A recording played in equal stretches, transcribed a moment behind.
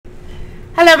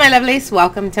Hello my lovelies,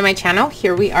 welcome to my channel.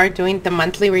 Here we are doing the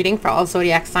monthly reading for all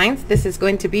zodiac signs. This is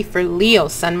going to be for Leo,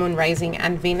 Sun, Moon, Rising,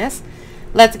 and Venus.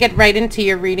 Let's get right into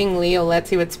your reading, Leo.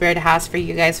 Let's see what Spirit has for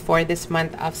you guys for this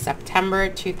month of September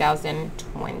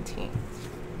 2020.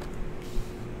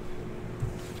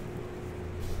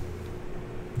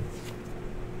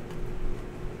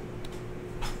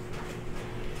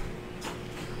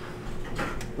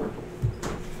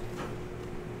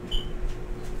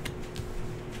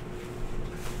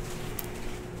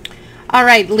 All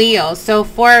right, Leo, so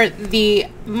for the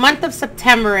month of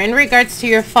September, in regards to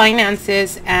your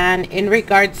finances and in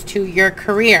regards to your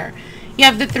career, you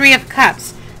have the Three of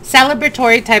Cups,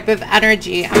 celebratory type of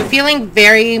energy. I'm feeling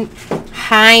very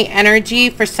high energy.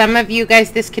 For some of you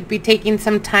guys, this could be taking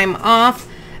some time off,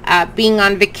 being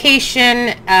on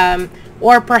vacation,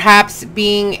 or perhaps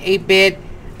being a bit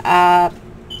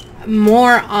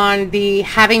more on the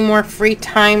having more free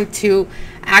time to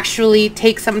actually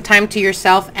take some time to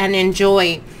yourself and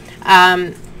enjoy.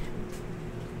 I've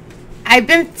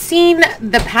been seeing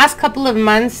the past couple of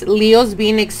months Leo's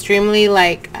being extremely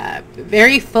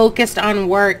very focused on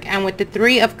work, and with the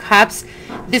Three of Cups,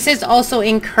 this is also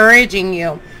encouraging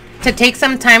you to take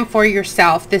some time for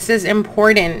yourself. This is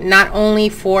important not only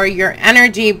for your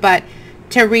energy but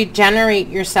to regenerate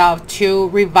yourself, to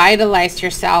revitalize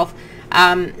yourself,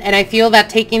 and I feel that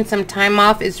taking some time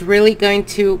off is really going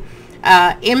to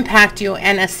impact you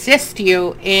and assist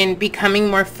you in becoming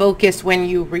more focused when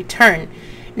you return.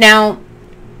 Now,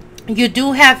 you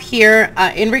do have here,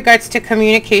 in regards to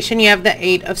communication, you have the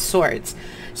Eight of Swords.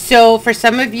 So for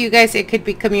some of you guys, it could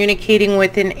be communicating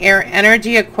with an air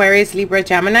energy, Aquarius, Libra,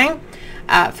 Gemini.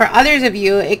 For others of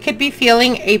you, it could be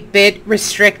feeling a bit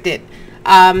restricted,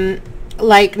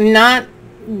 like not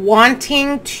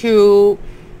wanting to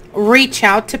reach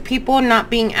out to people, not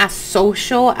being as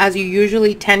social as you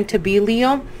usually tend to be,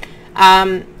 Leo.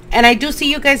 And I do see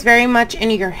you guys very much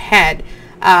in your head.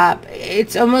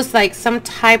 It's almost like some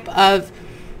type of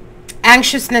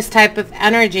anxiousness type of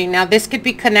energy. Now, this could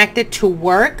be connected to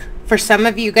work. For some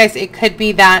of you guys, it could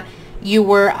be that you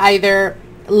were either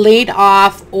laid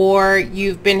off or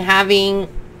you've been having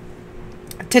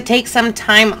to take some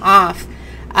time off.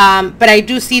 But I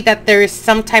do see that there is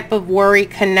some type of worry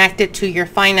connected to your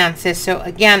finances. So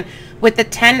again, with the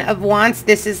Ten of Wands,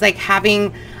 this is like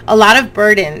having a lot of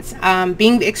burdens,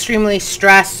 being extremely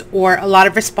stressed, or a lot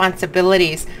of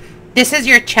responsibilities. This is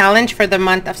your challenge for the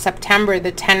month of September,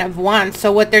 the Ten of Wands.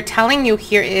 So what they're telling you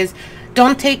here is,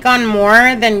 don't take on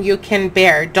more than you can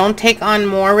bear. Don't take on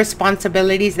more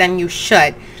responsibilities than you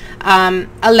should.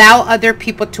 Allow other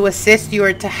people to assist you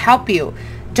or to help you.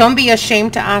 Don't be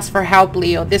ashamed to ask for help,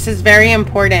 Leo. This is very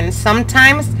important.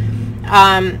 Sometimes,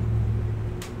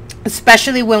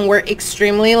 especially when we're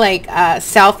extremely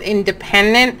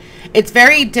self-independent, it's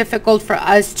very difficult for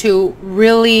us to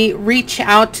really reach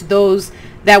out to those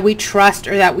that we trust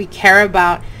or that we care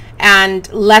about and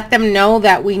let them know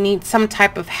that we need some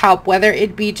type of help, whether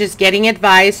it be just getting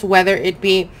advice, whether it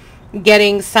be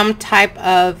getting some type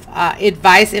of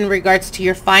advice in regards to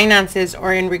your finances,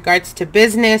 or in regards to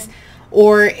business,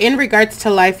 or in regards to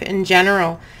life in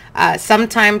general.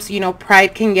 Sometimes,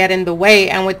 pride can get in the way.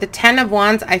 And with the Ten of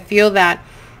Wands, I feel that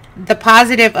the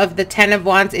positive of the Ten of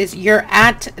Wands is you're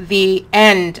at the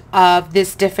end of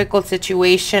this difficult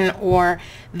situation, or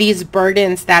these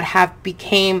burdens that have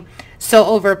become so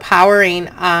overpowering.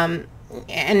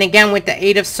 And again, with the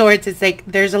Eight of Swords, it's like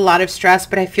there's a lot of stress,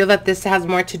 but I feel that this has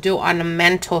more to do on a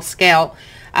mental scale.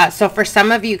 So for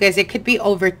some of you guys, it could be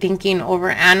overthinking,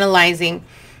 overanalyzing.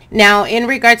 Now, in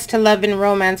regards to love and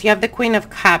romance, you have the Queen of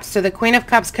Cups. So the Queen of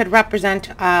Cups could represent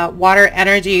water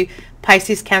energy,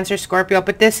 Pisces, Cancer, Scorpio,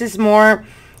 but this is more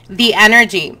the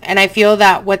energy. And I feel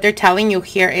that what they're telling you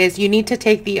here is you need to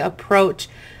take the approach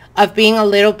of being a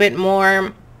little bit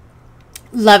more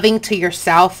loving to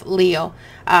yourself, Leo.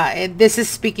 This is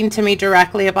speaking to me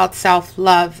directly about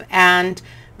self-love and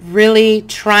really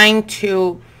trying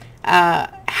to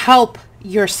help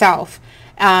yourself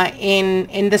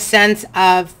in the sense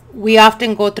of, we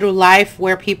often go through life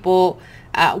where people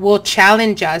will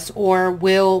challenge us or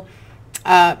will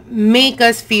make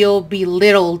us feel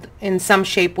belittled in some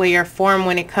shape, way, or form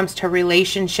when it comes to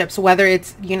relationships, whether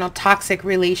it's, toxic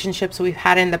relationships we've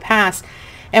had in the past.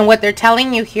 And what they're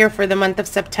telling you here for the month of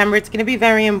September, it's going to be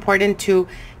very important to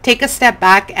take a step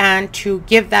back and to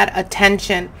give that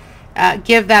attention,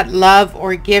 give that love,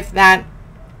 or give that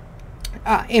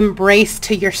embrace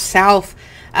to yourself,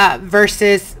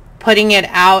 versus putting it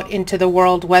out into the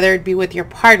world, whether it be with your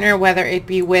partner, whether it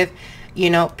be with,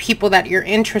 people that you're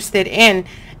interested in.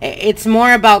 It's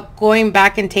more about going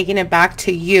back and taking it back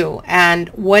to you. And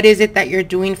what is it that you're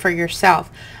doing for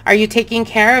yourself? Are you taking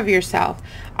care of yourself?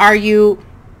 Are you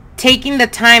taking the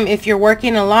time, if you're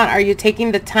working a lot, are you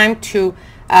taking the time to,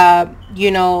 you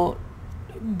know,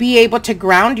 be able to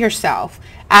ground yourself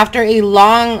after a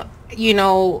long, you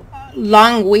know,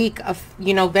 long week of,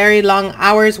 you know, very long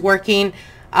hours working?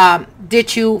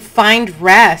 Did you find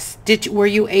rest? Were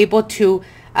you able to,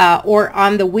 or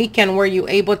on the weekend, were you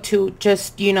able to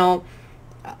just, you know,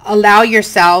 allow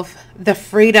yourself the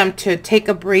freedom to take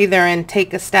a breather and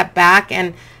take a step back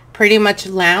and pretty much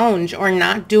lounge or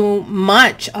not do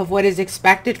much of what is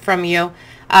expected from you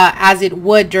as it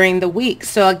would during the week?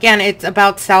 So again, it's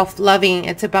about self-loving.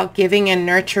 It's about giving and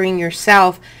nurturing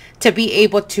yourself to be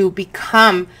able to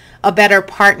become a better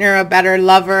partner, a better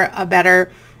lover, a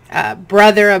better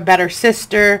brother, a better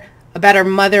sister, a better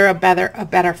mother, a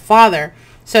better father.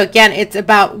 So again, it's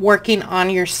about working on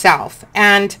yourself.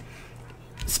 And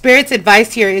Spirit's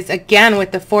advice here is, again,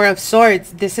 with the Four of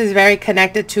Swords, this is very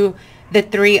connected to the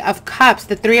Three of Cups.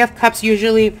 The Three of Cups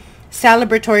usually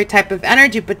celebratory type of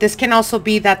energy, but this can also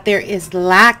be that there is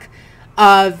lack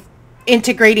of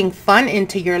integrating fun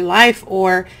into your life,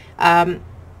 or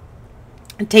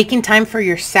taking time for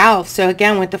yourself. So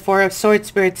again, with the Four of Swords,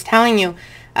 Spirit's telling you,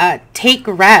 take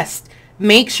rest.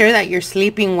 Make sure that you're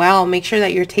sleeping well. Make sure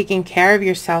that you're taking care of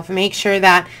yourself. Make sure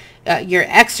that you're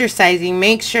exercising.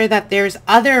 Make sure that there's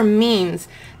other means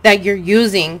that you're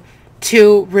using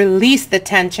to release the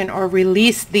tension or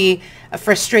release the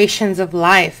frustrations of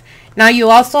life. Now, you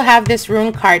also have this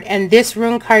rune card, and this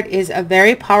rune card is a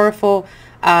very powerful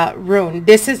rune.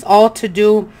 This is all to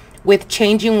do with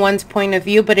changing one's point of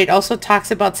view, but it also talks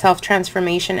about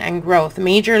self-transformation and growth,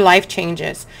 major life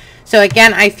changes. So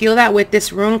again, I feel that with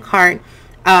this rune card,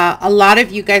 a lot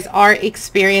of you guys are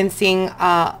experiencing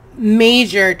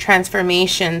major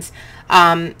transformations.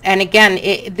 And again,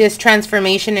 this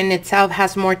transformation in itself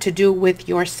has more to do with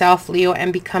yourself, Leo,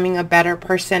 and becoming a better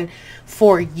person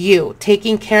for you,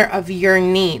 taking care of your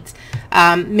needs,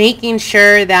 making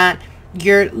sure that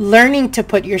you're learning to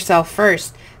put yourself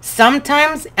first.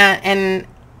 Sometimes, and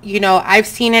you know, I've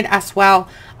seen it as well,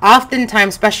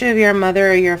 oftentimes, especially if you're a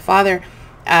mother or your father,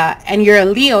 and you're a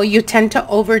Leo, you tend to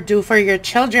overdo for your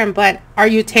children. But are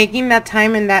you taking that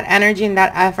time and that energy and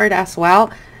that effort as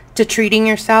well to treating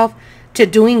yourself, to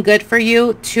doing good for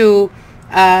you, to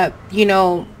you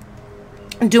know,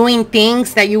 doing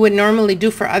things that you would normally do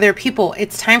for other people?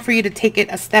 It's time for you to take it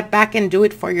a step back and do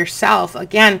it for yourself.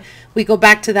 Again, we go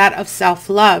back to that of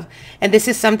self-love, and this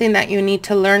is something that you need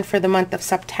to learn for the month of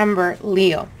September,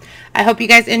 Leo. I hope you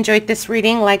guys enjoyed this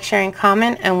reading. Like, share, and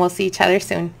comment, and we'll see each other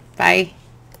soon. Bye.